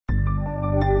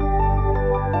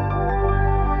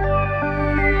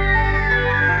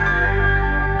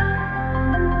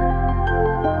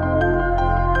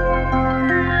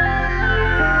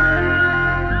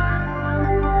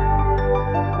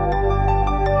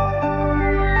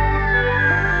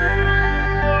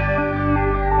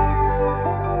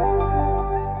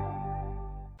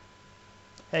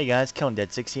Hey guys, Killing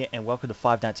Dead 6 here, and welcome to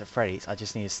Five Nights at Freddy's. I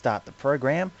just need to start the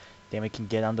program, then we can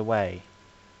get underway.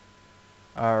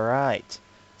 Alright,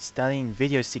 starting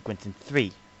video sequence in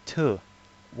 3, 2,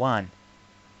 1,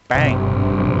 bang!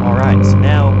 Alright, so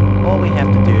now all we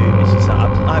have to do is just,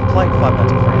 I've played Five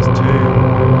Nights at Freddy's 2,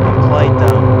 I've played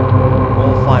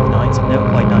all 5 nights, I've never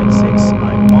played night 6,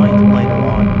 I might later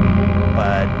on,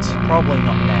 but probably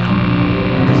not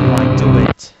now, because if I do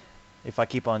it, if I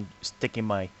keep on sticking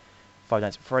my Five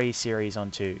Nights at Freddy's series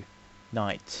onto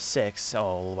night 6,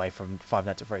 all the way from Five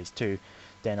Nights at Freddy's 2,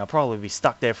 then I'll probably be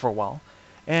stuck there for a while.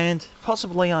 And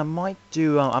possibly I might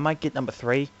do, I might get number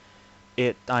 3.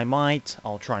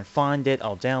 I'll try and find it,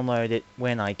 I'll download it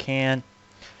when I can.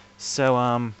 So,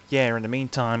 yeah, in the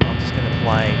meantime, I'm just gonna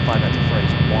play Five Nights at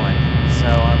Freddy's 1. So,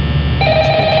 that's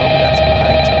pretty cool,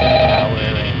 that's great, power,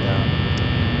 and,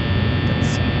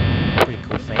 that's a pretty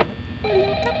cool thing.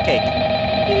 Little cupcake!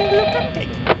 Little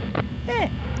cupcake!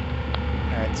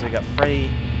 Alright, so we got Freddy,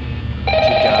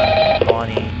 we got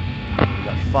Bonnie, we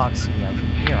got Foxy.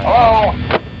 Hello?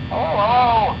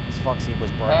 Hello? Foxy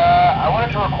was broken. I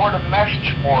wanted to record a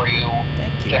message for you.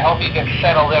 Thank you. To help you get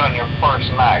settled in on your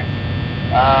first night.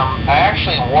 I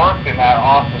actually worked in that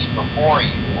office before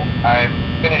you.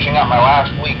 I'm finishing up my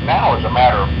last week now, as a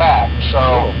matter of fact.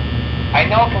 So, I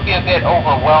know it can be a bit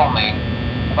overwhelming,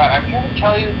 but I'm here to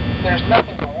tell you there's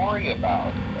nothing to worry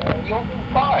about. You'll be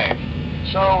fine.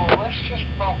 So let's just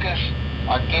focus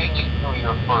on getting you through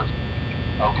your first week,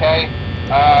 okay?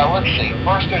 Let's see.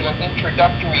 First, there's an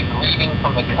introductory greeting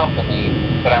from the company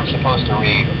that I'm supposed to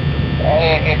read.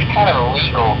 It's kind of a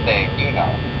legal thing, you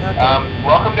know. Okay.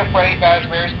 Welcome to Freddy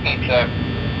Fazbear's Pizza,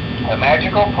 a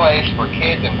magical place for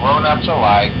kids and grown-ups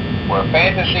alike, where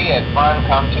fantasy and fun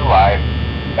come to life.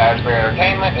 Fazbear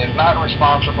Entertainment is not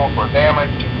responsible for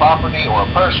damage to property or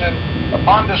person.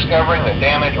 Upon discovering that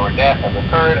damage or death has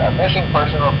occurred, a missing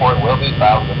person report will be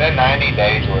filed within 90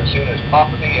 days or as soon as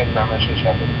property and premises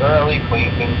have been thoroughly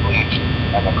cleaned and bleached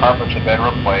and the carpets have been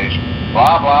replaced.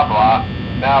 Blah, blah, blah.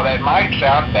 Now, that might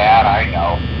sound bad, I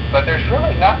know, but there's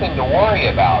really nothing to worry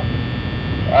about.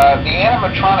 The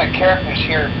animatronic characters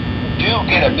here do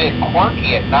get a bit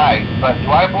quirky at night, but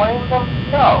do I blame them?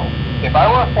 No. If I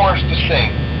were forced to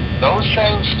sing those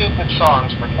same stupid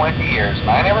songs for 20 years and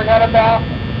I never got a bath,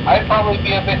 I'd probably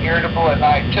be a bit irritable at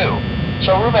night too.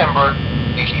 So remember,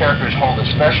 these characters hold a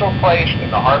special place in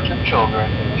the hearts of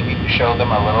children and we need to show them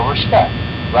a little respect,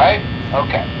 right?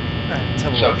 Okay.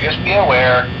 So just be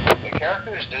aware, the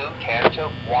characters do tend to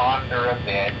wander a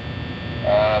bit.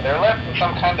 They're left in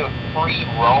some kind of free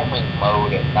roaming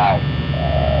mode at night.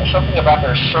 Something about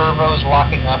their servos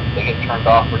locking up if they get turned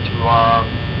off for too long.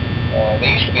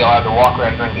 They used to be allowed to walk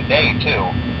around during the day, too.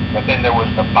 But then there was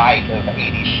the bite of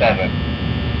 87.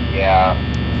 Yeah.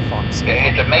 It's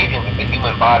amazing that the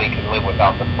human body can live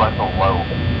without the frontal lobe,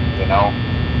 you know?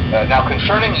 Now,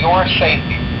 concerning your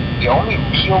safety, the only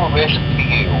real risk to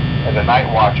you as a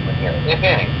night watchman here, if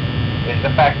any, is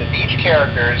the fact that these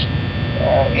characters,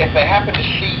 if they happen to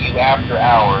see you after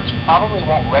hours, probably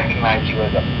won't recognize you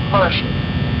as a person.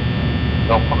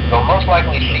 They'll most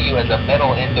likely see you as a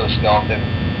metal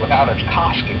endoskeleton without its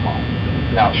costume on.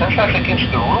 Now, since that's against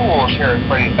the rules here at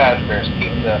Freddy Fazbear's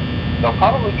Pizza, they'll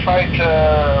probably try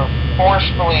to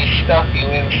forcefully stuff you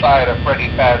inside a Freddy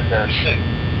Fazbear suit.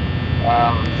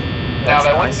 Now,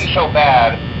 that wouldn't be so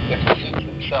bad if the suits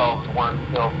themselves weren't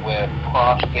filled with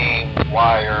cross-beams,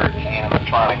 wires, and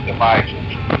animatronic devices,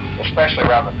 especially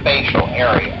around the facial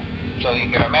area. So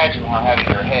you can imagine how having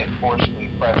your head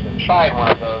forcefully pressed inside one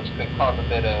of those could cause a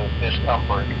bit of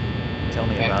discomfort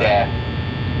and death.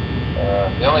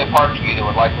 The only parts of you that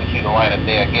would likely see the light of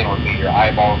day again would be your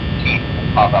eyeballs and teeth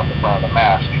that pop out the front of the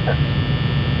mask. Because,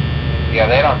 yeah,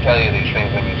 they don't tell you these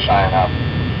things when you sign up.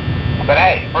 But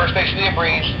hey, first station of the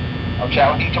breeze. I'll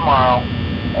chat with you tomorrow.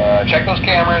 Check those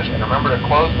cameras and remember to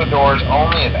close the doors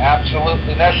only if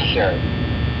absolutely necessary.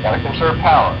 Gotta conserve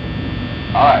power.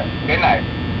 Alright, good night.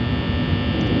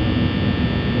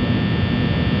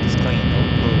 Just clean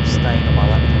the little stain on my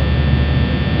laptop.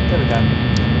 There we go.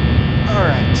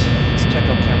 Alright, let's check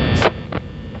out cameras.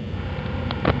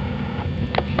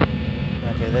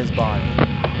 Okay, there's Bonnie.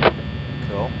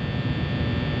 Cool.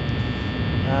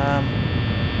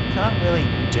 Can't really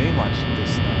do much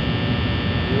this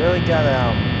night. We really got,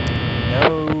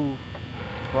 no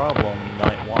problem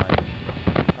night 1.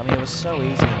 I mean, it was so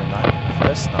easy in the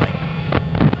first night,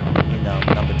 you know,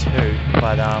 number 2,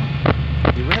 but,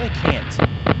 you really can't.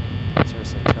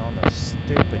 Seriously, turn on those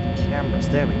stupid cameras.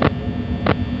 There we go.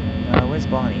 Where's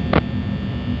Bonnie?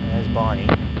 There's Bonnie.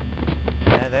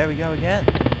 Yeah, there we go again.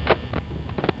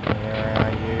 Where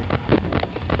are you?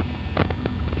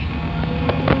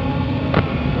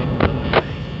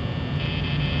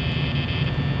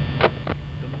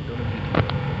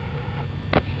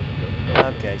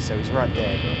 Okay, so he's right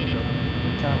there.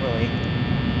 Can't really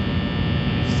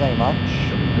say much.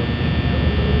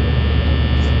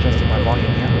 Just adjusting my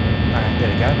volume here. Alright, there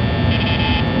we go.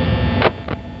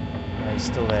 Alright, he's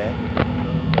still there.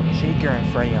 Chica and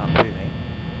Freddy aren't moving.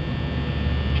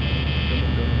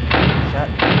 Shut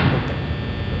up.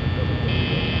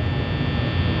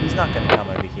 He's not going to come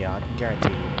over here, I can guarantee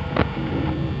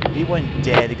you. He wouldn't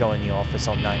dare to go in the office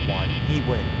on night 1. He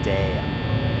wouldn't dare.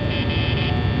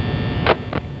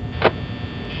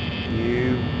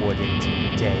 You wouldn't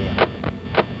dare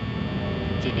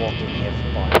to walk in here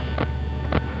for fun.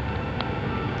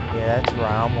 Yeah, that's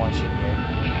right, I'm watching you.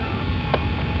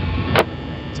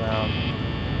 Right,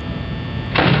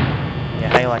 yeah,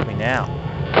 how you like me now?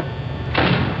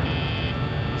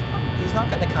 He's not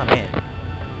going to come in.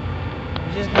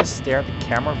 He's just going to stare at the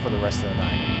camera for the rest of the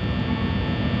night.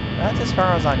 That's as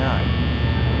far as I know.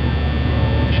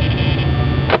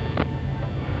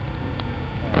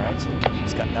 Alright, so the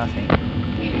kitchen's got nothing.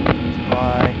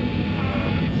 Supply,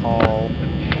 hall,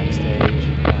 backstage,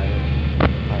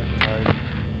 pirate code.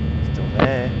 Still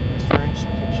there. Restroom,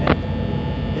 kitchen.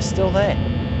 It's still there.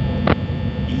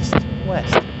 East,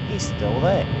 west. He's still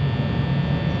there.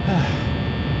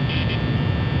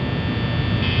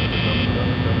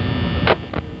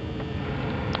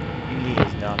 He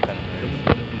is not going to move.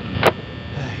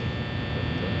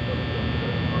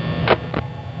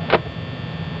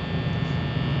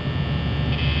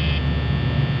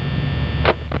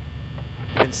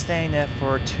 You've been staying there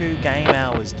for 2 game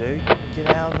hours, dude. Get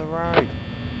out of the road.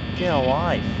 Get a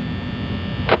life.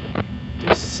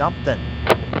 Do something.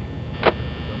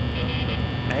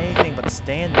 Anything but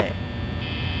stand there.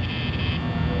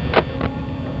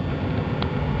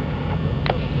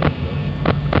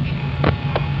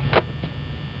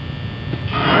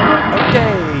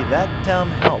 Okay, that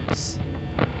helps.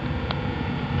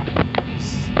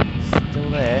 Still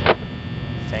there, I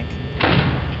think.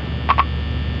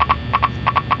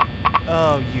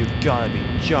 Oh, you've got to be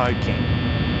joking.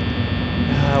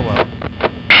 Oh well.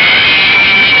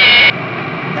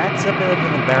 That's a bit of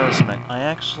an embarrassment. I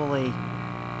actually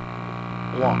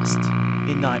lost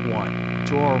in night 1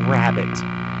 to a rabbit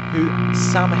who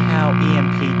somehow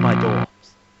EMP'd my door.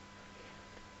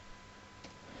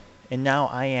 And now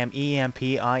I am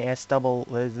EMPIS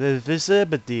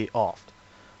off.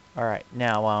 Alright,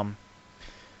 now,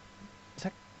 is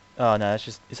that, oh no, that's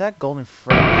just, is that golden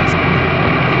Freddy?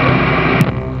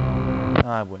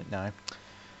 I wouldn't know.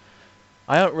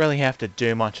 I don't really have to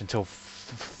do much until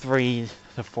 3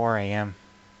 to 4 a.m.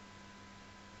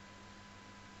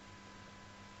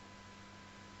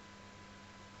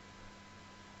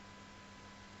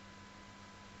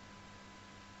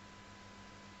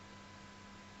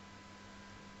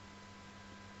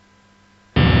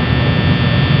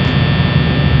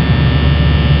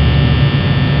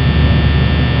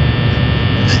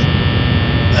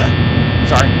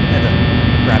 Sorry, I had to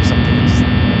grab something.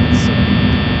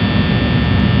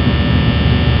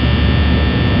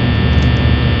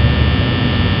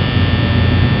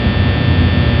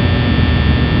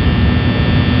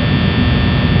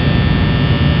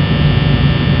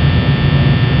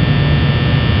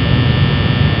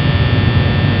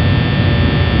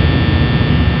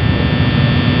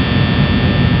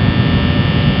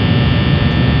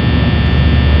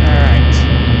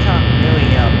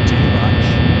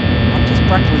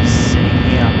 Practically sitting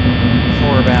here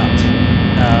for about,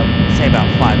 say about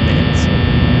 5 minutes.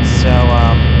 So,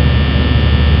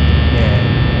 yeah.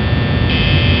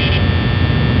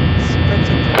 It's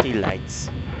pretty late.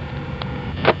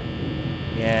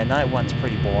 Yeah, night 1's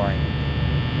pretty boring.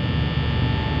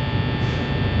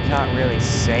 Can't really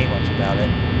say much about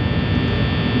it.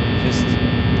 Just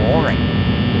boring.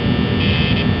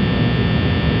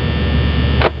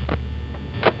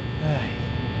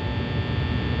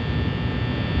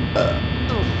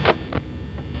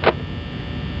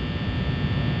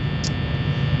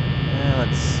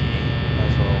 Let's see. Might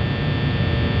as well.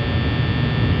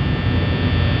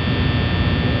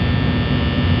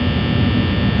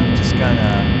 I'm just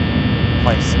gonna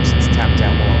play Simpsons Tapped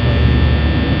Out while I'm waiting.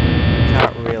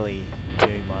 Can't really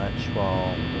do much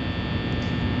while.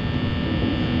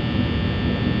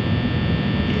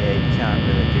 Yeah, you can't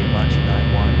really do much in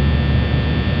night 1.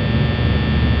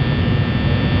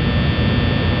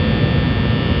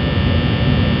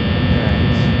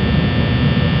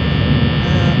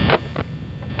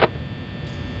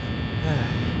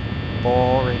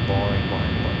 Boring.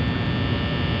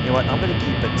 You know what, I'm gonna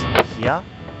keep it here.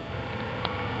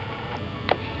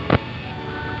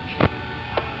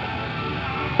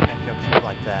 And you'll keep it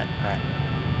like that. Alright.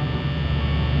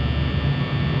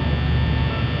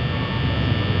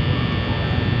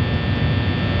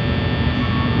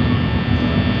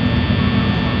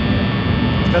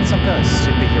 got some kind of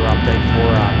superhero update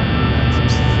for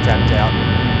Simpsons Tapped Out.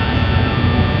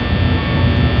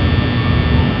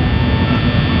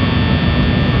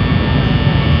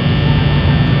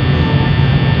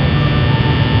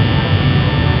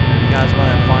 You guys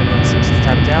want to find when Simpsons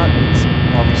Tapped Out? It's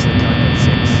obviously coming at 6.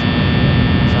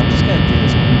 So I'm just going to do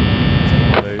this one. Has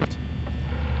anyone moved?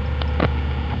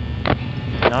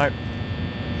 Nope.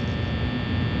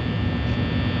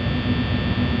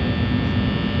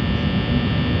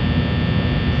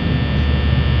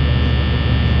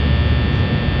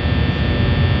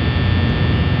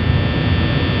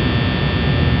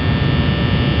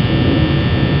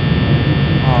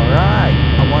 Alright,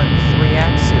 I won 3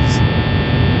 axes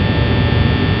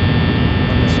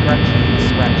on the scratch thing.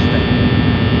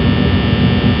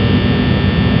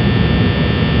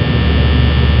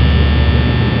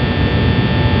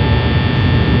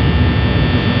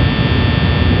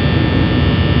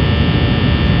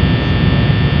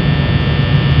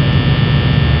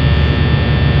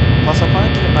 Plus, I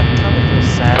kind of feel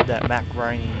sad that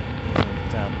Macaroni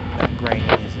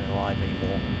isn't alive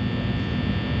anymore.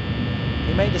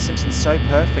 He made The Simpsons so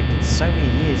perfect in so many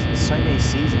years and so many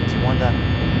seasons. You wonder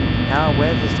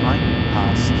where the time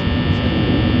passed.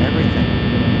 Everything.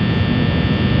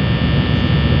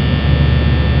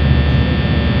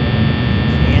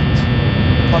 Can't.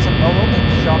 Plus, I'm a little bit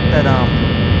shocked that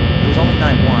it was only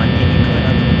night 1 and you couldn't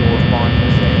open the door if Bonnie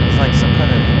was there. It's like some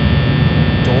kind of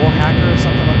door hacker or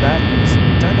something like that. You just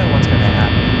don't know what's going to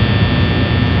happen.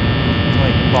 It's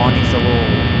like Bonnie's a little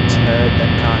turd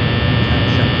that can't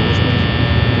shut doors with.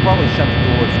 You could probably shut the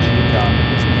door if Chica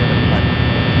was near it, but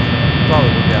you probably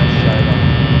wouldn't be able to shut it on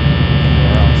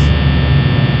anywhere else.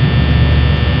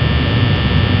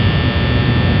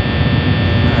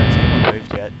 Has anyone moved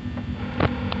yet?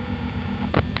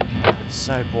 It's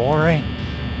so boring.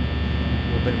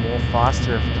 It would have been more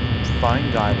faster if the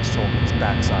phone guy was talking his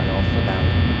backside off about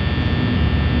it.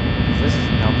 Because this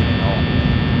isn't helping at all.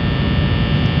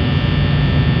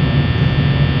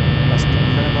 Busting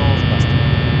criminals, busting.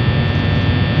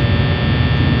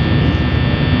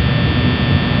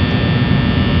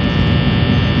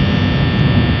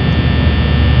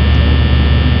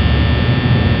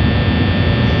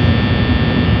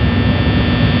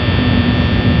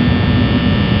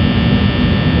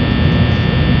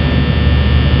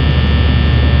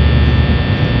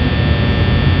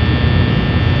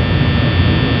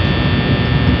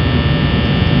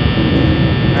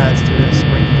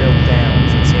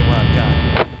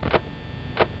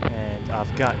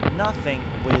 Got nothing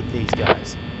with these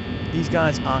guys. These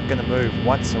guys aren't going to move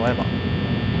whatsoever.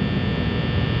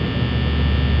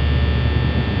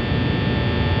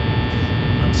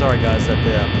 I'm sorry guys that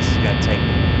this is going to take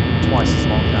twice as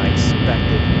long as I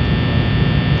expected.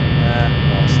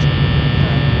 Lost.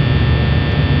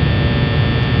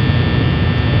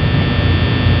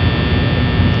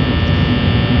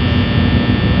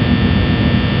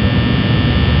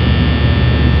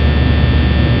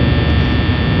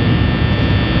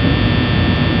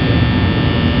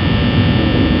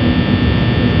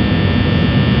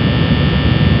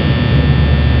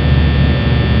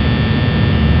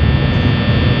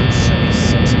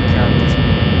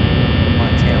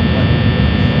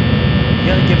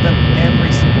 Give them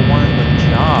every single one of the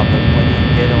job, but when you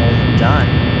get all done,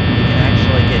 you can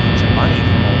actually get heaps of money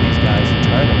from all these guys in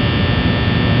total.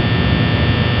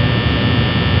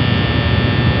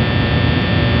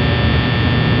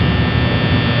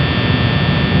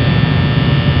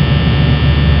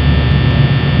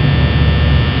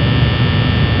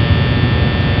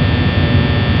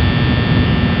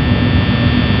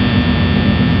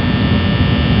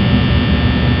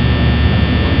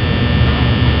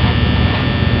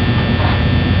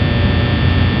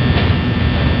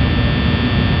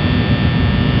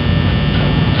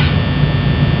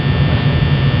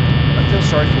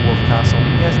 Sorry for Wolf Castle.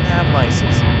 He doesn't have laces.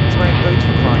 He's wearing boots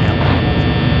for crying out loud.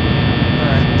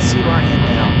 Alright, let's see where I am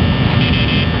now.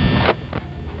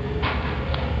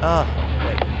 Oh,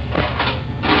 wait.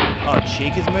 Oh,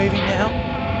 Chica's moving now?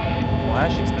 Wow,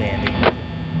 she's dandy.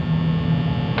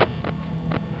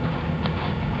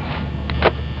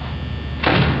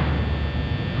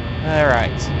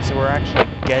 Alright, so we're actually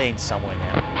getting somewhere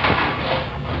now.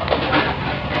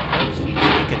 What was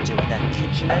Chica doing in that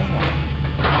kitchen anyway?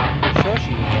 Sure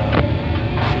she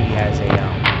has a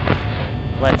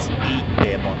let's eat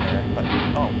bib on her, but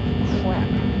oh crap.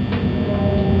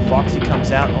 Foxy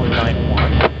comes out on night 1.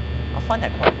 I find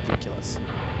that quite ridiculous.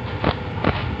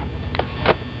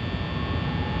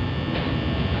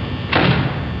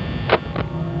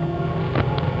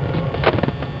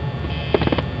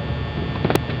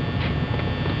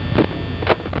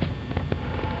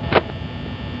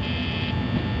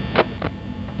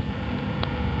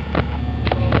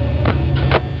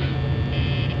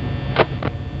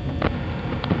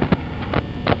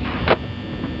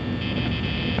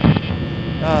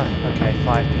 Okay,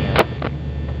 5 p.m.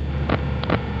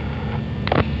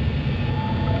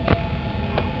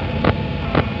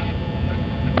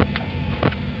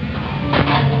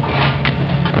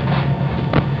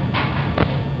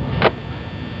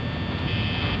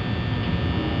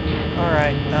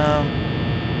 Alright,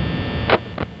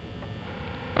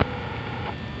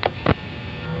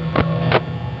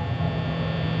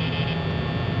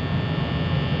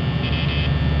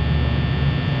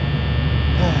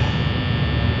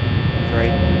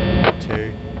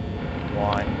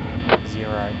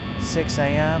 6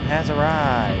 a.m. has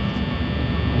arrived.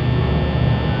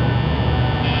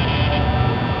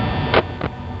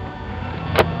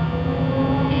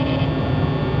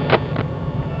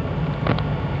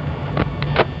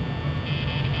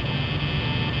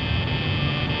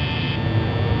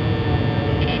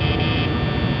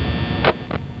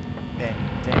 Any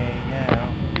day now.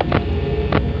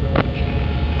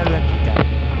 Hello, Pika.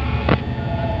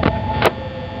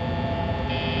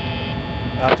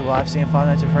 After what I've seen Five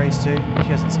Nights at Freddy's 2, she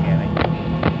doesn't scare me.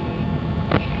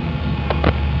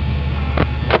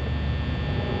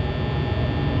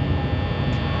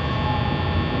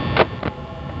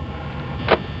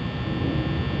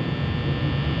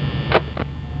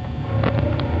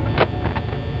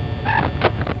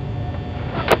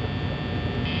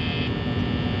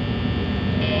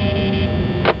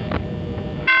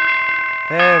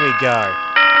 There we go.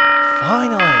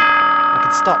 Finally! I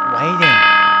can stop waiting.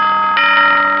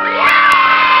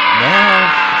 Now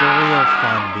the real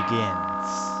fun begins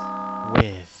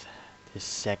with the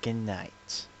second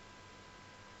night.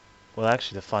 Well,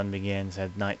 actually the fun begins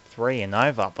at night 3 and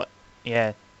over, but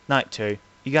yeah, night 2.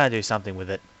 You gotta do something with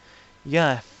it. You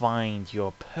gotta find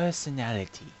your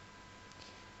personality.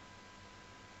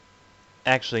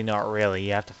 Actually, not really.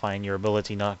 You have to find your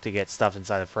ability not to get stuff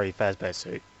inside a Freddy Fazbear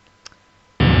suit.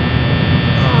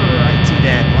 Alrighty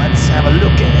then, let's have a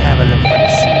look for the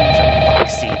scenes of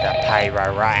Foxy the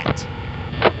Pyro Rat.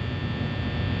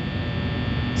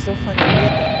 Still finding it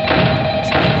weird though. It's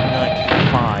not even night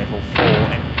 5 or 4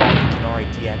 and Bonnie can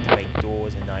already deactivate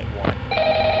doors in night 1.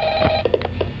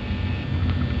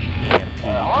 EMP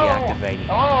deactivating.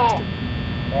 Hello?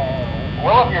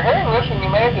 Well, if you're hearing this and you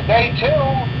made it to day 2,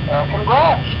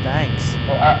 congrats. Thanks.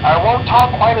 I won't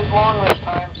talk quite as long this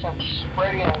time since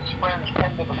Freddy and his friends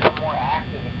tend to become more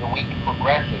active as the week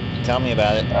progresses. Tell me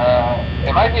about it.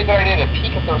 It might be a good idea to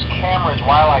peek at those cameras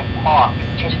while I talk,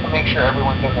 just to make sure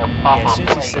everyone's in their proper Yeah, as soon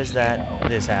as he place, says that,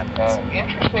 this happens.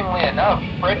 Interestingly enough,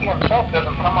 Freddy himself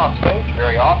doesn't come off stage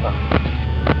very often.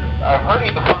 I've heard he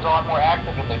becomes a lot more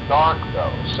active in the dark,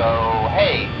 though, so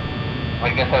hey, I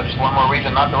guess that's one more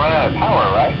reason not to run out of power,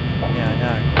 right? Yeah, I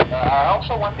know. I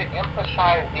also want to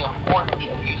emphasize the importance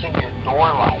of using your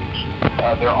door lights.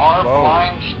 There are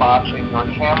blind spots in your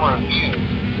camera view,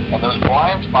 and those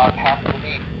blind spots happen to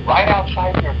be right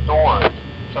outside your doors.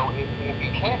 So if you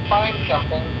can't find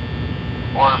something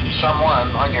or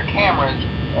someone on your cameras,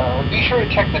 be sure to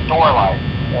check the door light.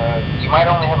 You might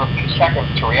only have a few seconds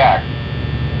to react.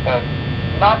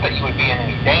 Not that you would be in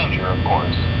any danger, of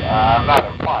course. I'm not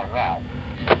implying that.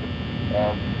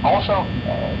 Also,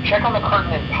 check on the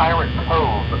curtain in Pirate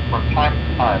Cove from time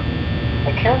to time.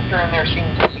 The character in there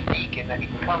seems unique in that he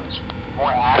becomes more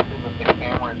active if the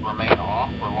cameras remain off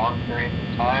for long periods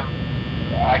of time.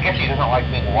 I guess he doesn't like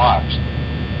being watched.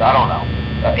 I don't know.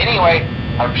 Anyway,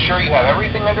 I'm sure you have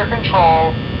everything under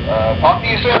control. Talk to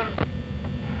you soon.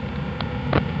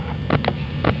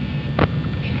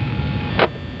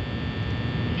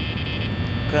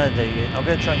 I'm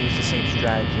gonna try and use the same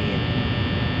strategy in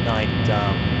night,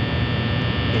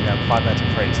 Five Nights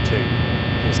at Freddy's 2.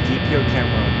 Just keep your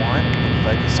camera on 1 and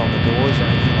focus on the doors or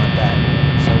anything like that.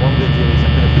 So what I'm gonna do is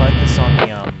I'm gonna focus on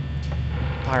the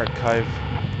Pirate Cove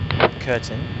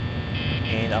curtain,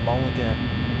 and I'm only gonna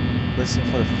listen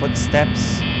for the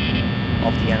footsteps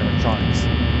of the animatronics.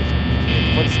 If you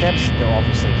hear footsteps, they're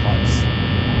obviously close.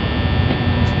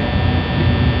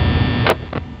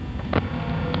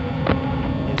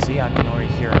 See, I can already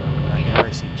hear him. I can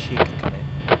already see Chica come in.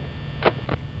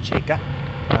 Chica?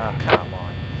 Oh, come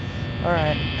on.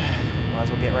 Alright. Might as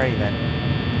well get ready then.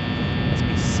 Let's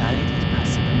be silent as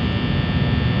possible.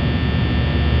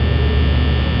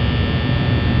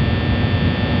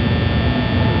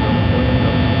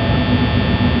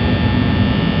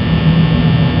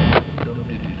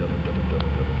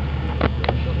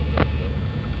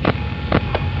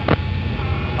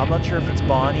 I'm not sure if it's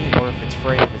Bonnie or if it's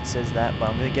Freddy that says that, but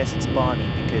I'm gonna guess it's Bonnie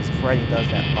because Freddy does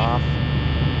that laugh,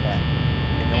 that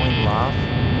annoying laugh.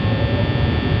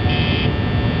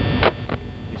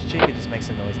 Because Chica just makes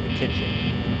a noise in the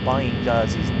kitchen. Bonnie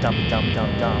does his dumb, which he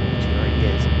already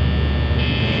is.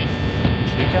 And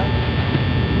she Chica?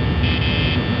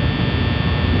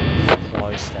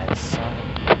 Close that son.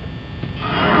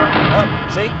 Oh,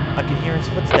 see? I could hear his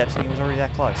footsteps and he was already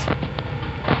that close.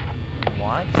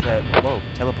 Why? Is that, whoa,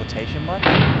 teleportation much?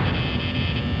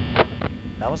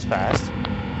 That was fast.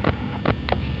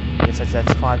 Guess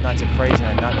that's Five Nights at Freddy's in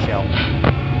a nutshell.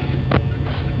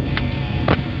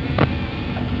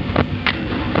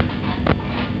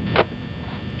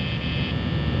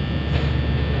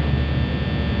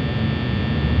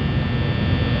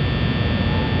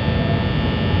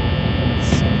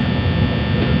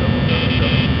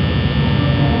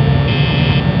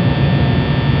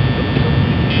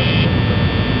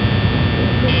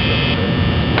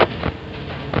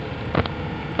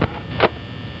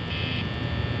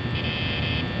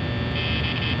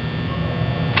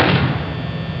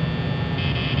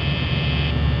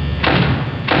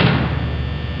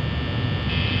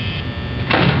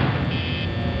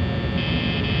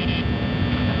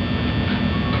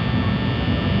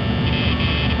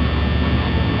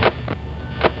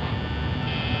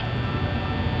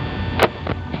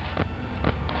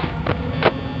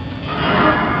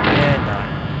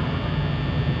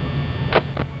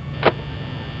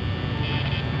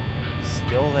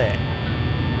 Still there.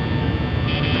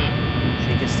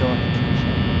 Chica's still in the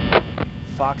kitchen.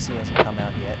 Foxy hasn't come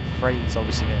out yet. Freddy's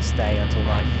obviously going to stay until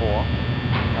night 4.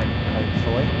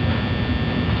 Hopefully.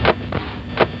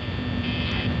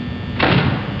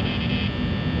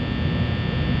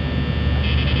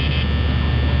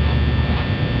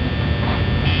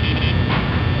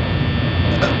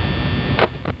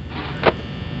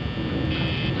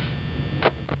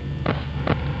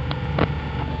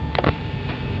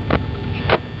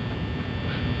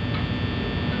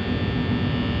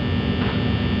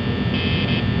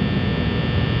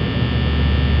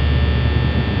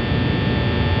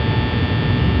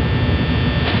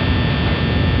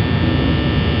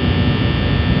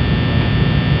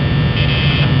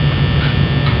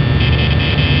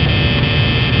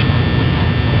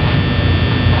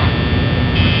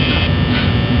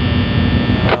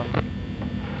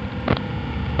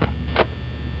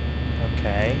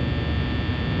 Okay.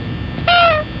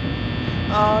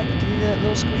 Oh, you can do that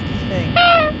little squeaky thing.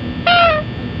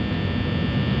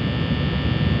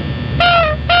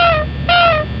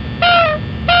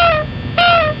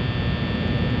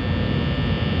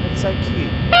 That's so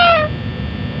cute.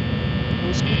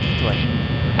 Little squeaky toy.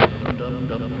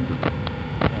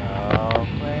 Oh,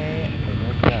 wait.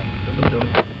 Where'd he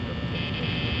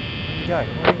go?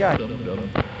 Where'd he go?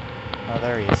 Oh,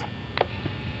 there he is.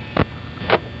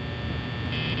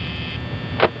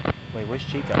 Wait, where's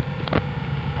Chica?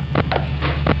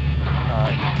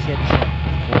 Kitchen,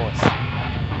 of course.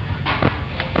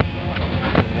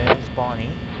 Okay, there's Bonnie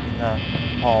in the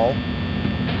hall.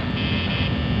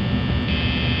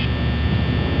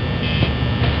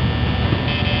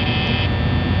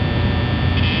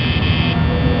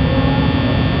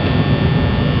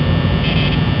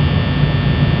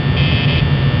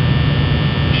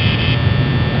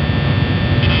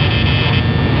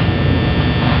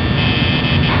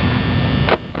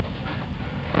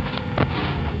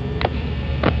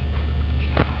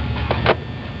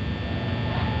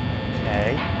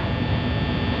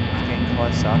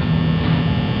 Closer.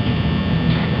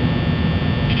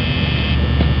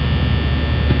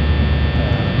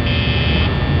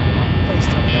 Please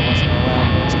tell me that wasn't a loud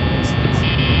coincidence.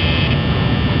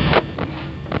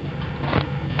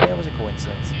 Yeah, it was a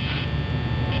coincidence.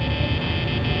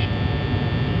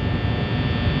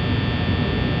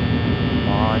 Come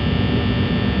on.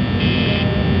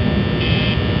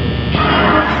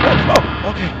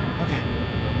 Oh, okay.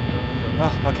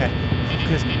 Oh, okay.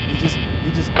 Because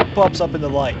he just pops up in the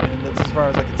light, and that's as far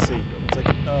as I can see. It's like,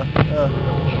 oh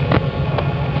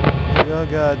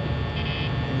god.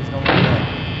 And he's not really there.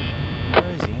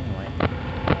 Where is he anyway?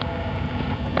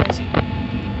 Where is he?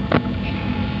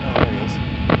 Oh, there he is.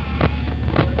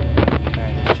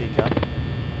 Alright, there's Chica.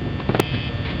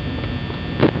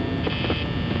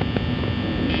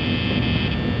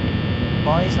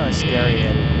 Bonnie's not as scary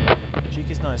and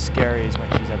Chica's not as scary as when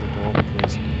she's at the door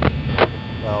because,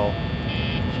 well,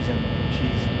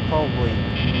 she's probably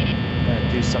going to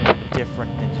do something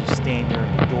different than just stand there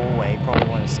in the doorway. Probably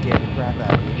want to scare the crap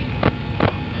out of you.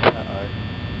 Uh-oh.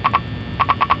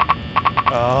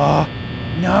 Oh,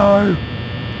 no!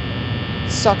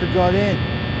 The sucker got in.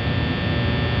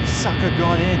 The sucker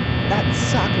got in. That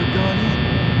sucker got in.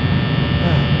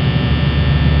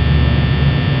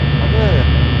 I'm gonna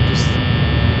just...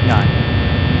 No.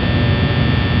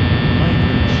 I'm not even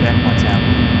going to check my tablet.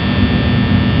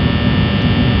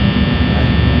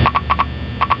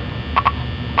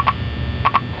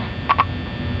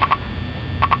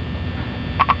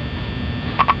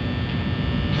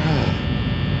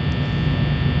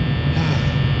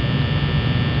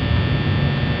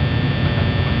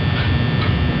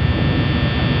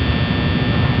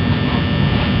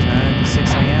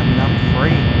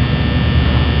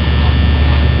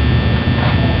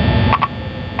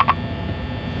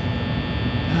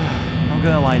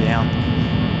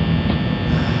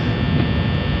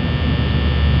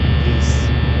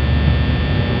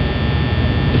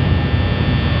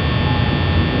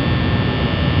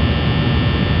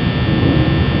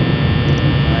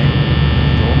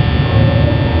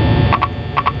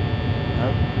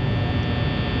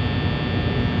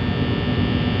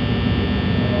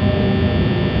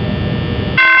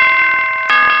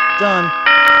 done.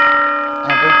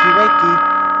 And wakey wakey.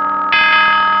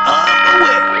 On the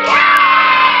way.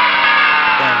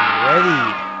 And ready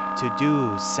to do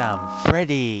some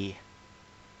Freddy.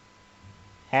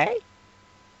 Hey?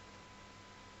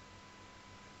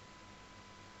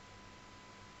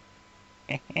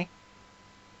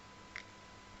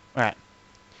 Alright.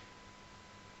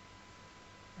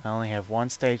 I only have one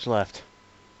stage left.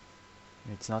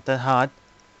 It's not that hard.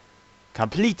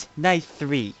 Complete night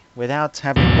 3 without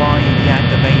having Bonnie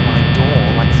deactivate my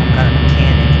door like some kind of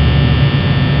mechanic.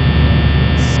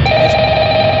 Scares me.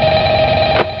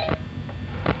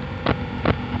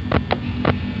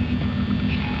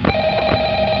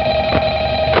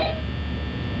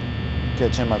 Okay,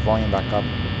 turn my volume back up.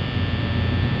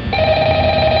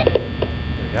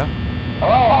 There we go.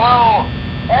 Hello, hello.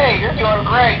 Hey, you're doing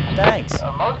great. Thanks.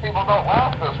 Most people don't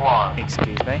last this long.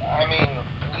 Excuse me. I mean,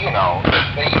 you know,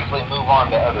 they usually move on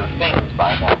to other things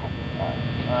by now.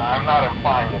 I'm not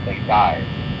implying that they died.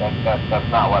 That's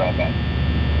not what I meant.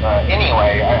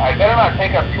 Anyway, I better not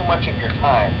take up too much of your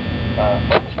time.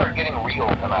 Things are getting real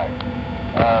tonight.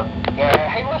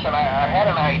 Hey, listen, I had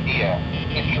an idea.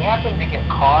 If you happen to get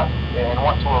caught and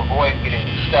want to avoid getting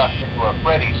stuffed into a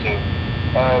Freddy suit,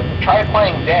 try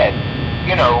playing dead.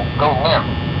 You know, go limp.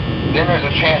 Then there's a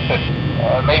chance that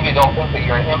maybe they'll think that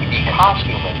you're an empty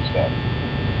costume instead.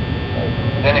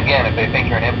 Then again, if they think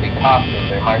you're an empty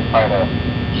costume, they might try to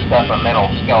stuff a mental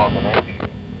skeleton into you.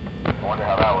 I wonder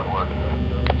how that would work.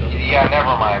 Yeah,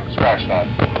 never mind. Scratch that.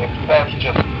 It's best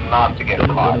just not to get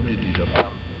caught.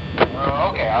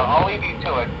 Okay, I'll leave you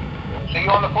to it. See you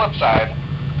on the flip side.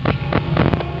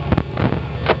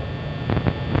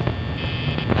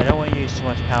 I don't want to use too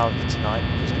much power for tonight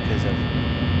just because of...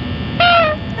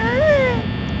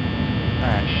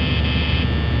 Alright.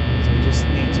 So we just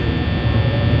need to...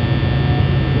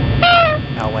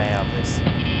 our way out of this.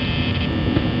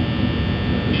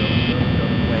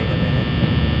 Wait a minute.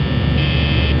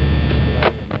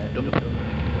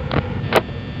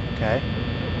 Okay.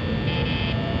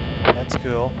 That's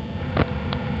cool.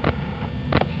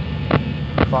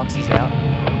 Fox is out.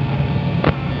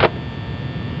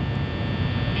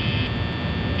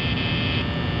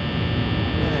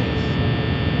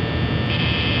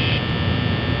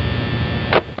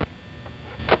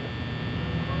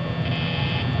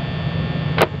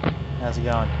 How's it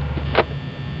going?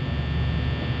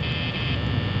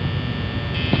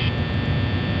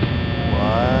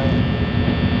 What?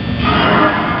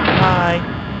 Hi.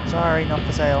 Sorry, not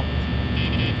for sale.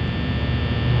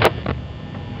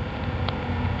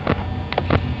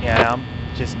 Yeah,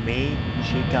 just me,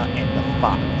 Chica, and the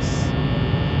fox.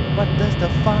 What does the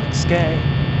fox say?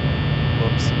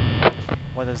 Whoops.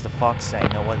 What does the fox say?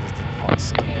 No, what does the fox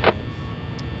say?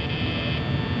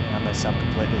 I mess up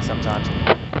completely sometimes.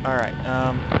 Alright,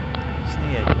 just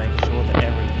need to make sure that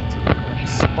everything's in the correct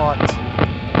spot.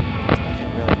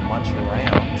 Nothing really much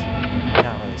around.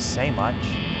 Can't really say much.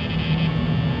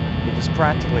 You're just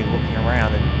practically looking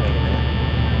around and... wait a minute.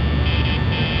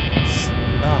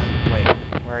 Wait,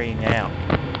 where are you now?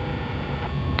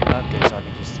 Okay, so I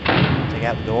can just take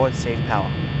out the door and save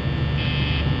power.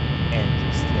 And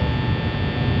still...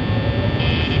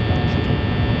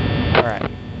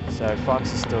 alright, so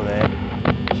Fox is still there.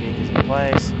 Chica's in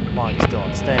place. Bonnie's still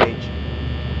on stage.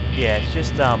 Yeah, it's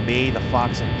just me, the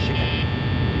fox, and Chicken.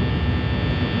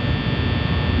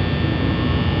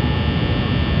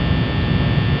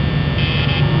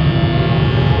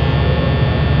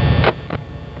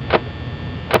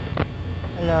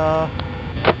 Hello.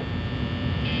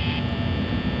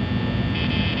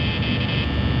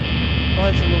 Oh,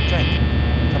 it's a little drink. A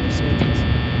couple of sweeties.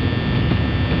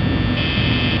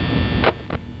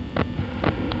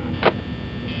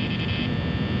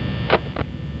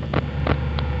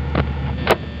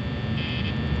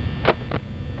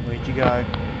 Where'd you go?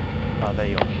 Oh, there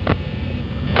you are.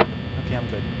 Okay, I'm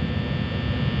good.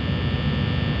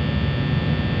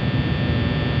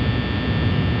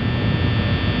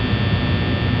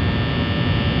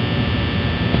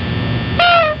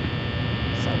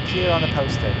 So cute on the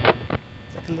poster.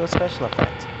 It's like a little special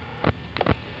effect.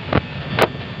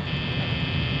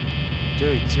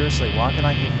 Dude, seriously, why can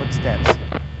I hear footsteps?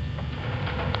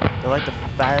 They're like the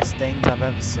fattest things I've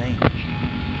ever seen.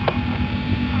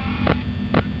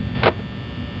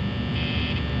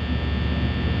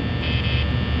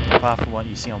 Apart from what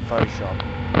you see on Photoshop.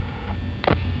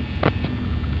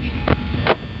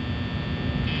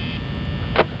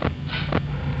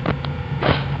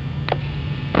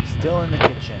 Still in the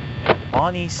kitchen. And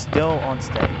Bonnie's still on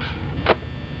stage.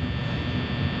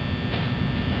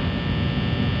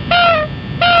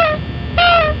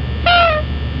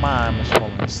 Mom is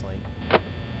falling asleep.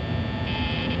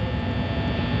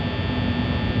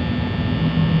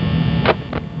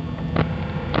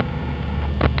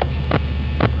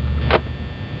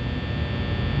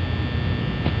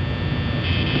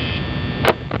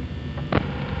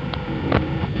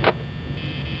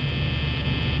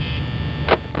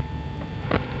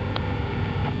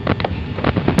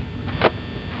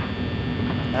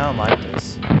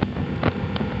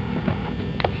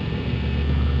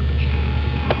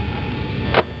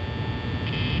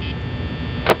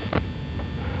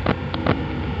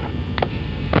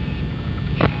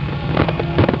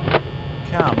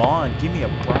 on, give me a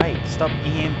break. Stop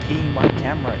EMPing my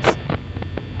cameras.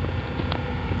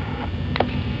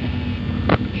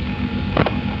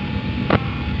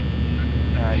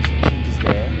 Alright, Chick is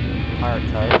there. Pirate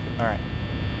Cove. Alright.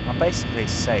 I'm basically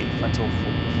safe until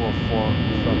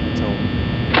until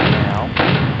now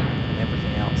and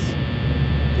everything else.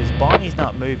 Because Bonnie's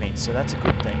not moving, so that's a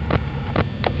good thing.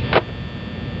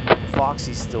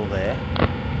 Foxy's still there.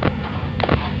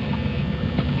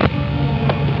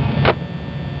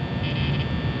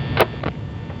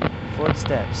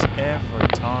 Footsteps every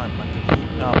time. I can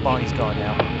hear. Oh, Bonnie's gone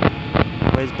now.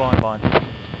 Where's Bon? Bon's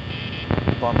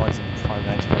in 5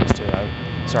 minutes first too. Oh,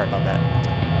 sorry about that.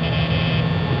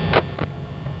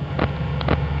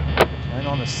 Turn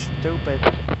on the stupid.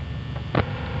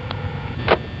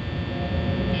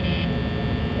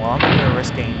 Well, I'm gonna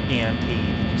risk an EMP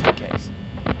just in case.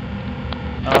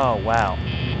 Oh wow.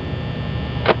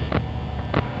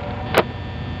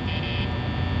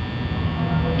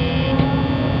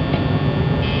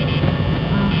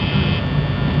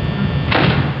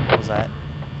 What was that?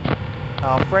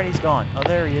 Oh, Freddy's gone. Oh,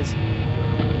 there he is.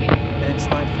 And it's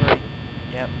line 3.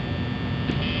 Yep.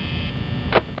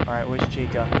 Alright, where's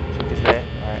Chica? Chica's there.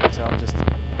 Alright, so I'm just...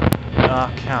 Oh,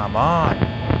 come on!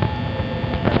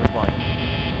 Alright, where's Bonnie?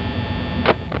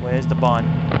 Where's the Bon?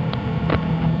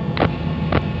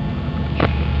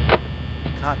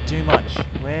 Can't do much.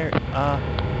 Where? Yeah,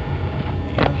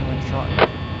 I'm gonna try.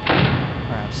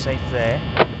 Alright, I'm safe there.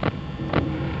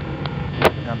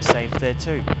 And I'm safe there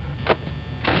too.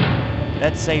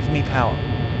 That saved me power.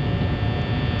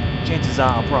 Chances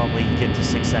are I'll probably get to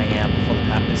 6 AM before the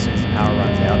as soon as the power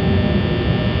runs out.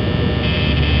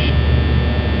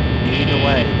 Either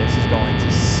way, this is going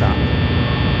to suck.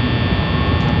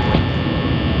 Completely.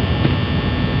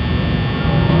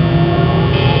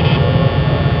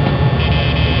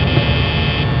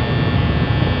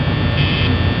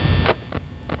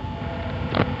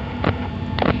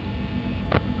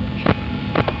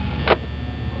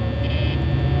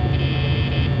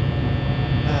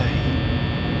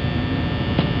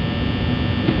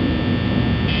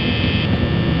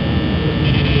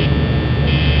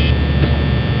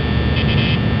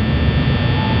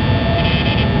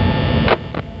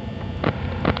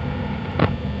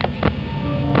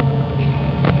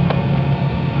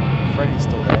 Freddy's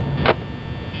still there.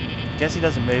 Guess he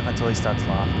doesn't move until he starts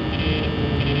laughing.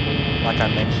 Like I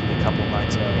mentioned a couple of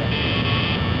nights earlier.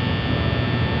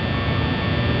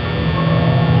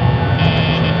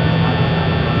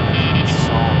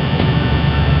 Song.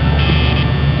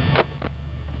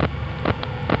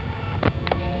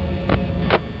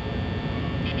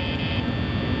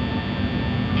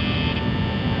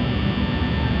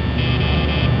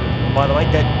 By the way,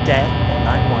 that death on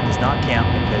night 1 does not count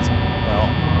because, well,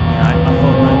 I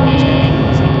thought night 1 was going to be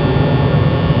easy.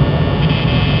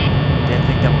 Didn't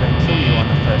think they were going to kill you on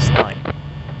the first night.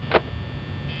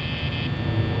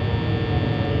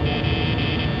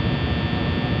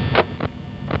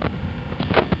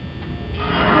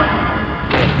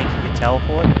 Yeah, think you could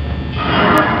teleport?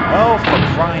 Oh, for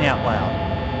crying out loud.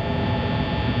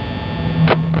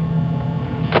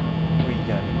 Where you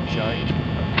going, joke?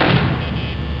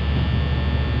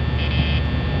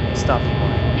 Stuff you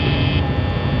want.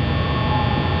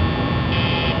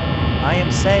 I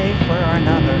am safe for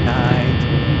another night.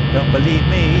 Don't believe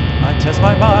me, I test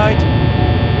my might.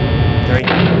 3,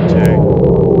 2,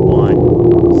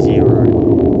 1,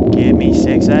 0. Give me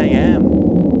 6 AM.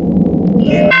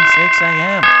 Give me 6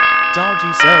 AM. Told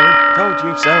you so, told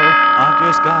you so. I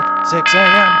just got 6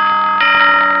 AM.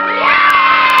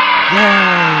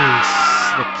 Yes!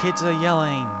 The kids are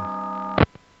yelling.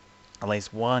 At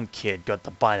least one kid got the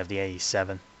bite of the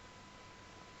 87.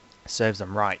 Serves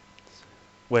them right.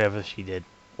 Whatever she did.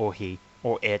 Or he.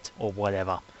 Or it. Or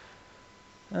whatever.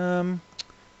 Can't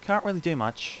really do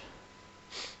much.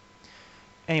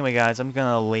 Anyway guys, I'm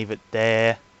gonna leave it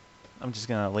there. I'm just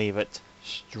gonna leave it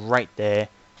straight there.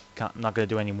 I'm not gonna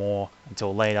do any more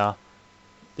until later.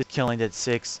 Just killing Dead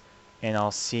 6. And I'll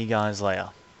see you guys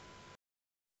later.